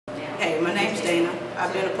Hey, my name's Dana.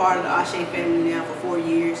 I've been a part of the Ashe family now for 4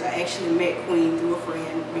 years. I actually met Queen through a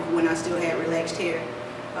friend when I still had relaxed hair.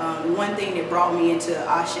 One thing that brought me into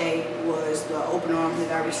Ashe was the open arms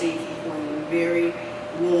that I received from Queen. Very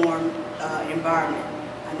warm environment.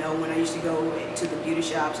 I know when I used to go to the beauty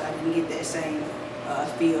shops, I didn't get that same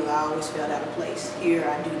feel. I always felt out of place. Here,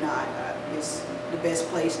 I do not. It's the best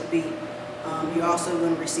place to be. You're also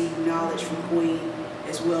going to receive knowledge from Queen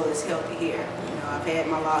as well as healthy hair. You know, I've had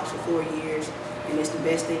my locks for 4 years, and it's the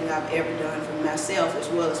best thing I've ever done for myself as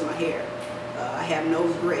well as my hair. I have no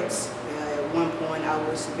regrets. At one point, I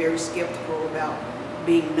was very skeptical about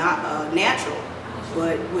being not natural,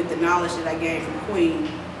 but with the knowledge that I gained from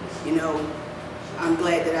Queen, you know, I'm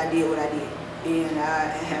glad that I did what I did, and I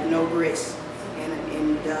have no regrets, and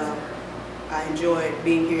I enjoyed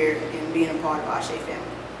being here and being a part of Ashe family.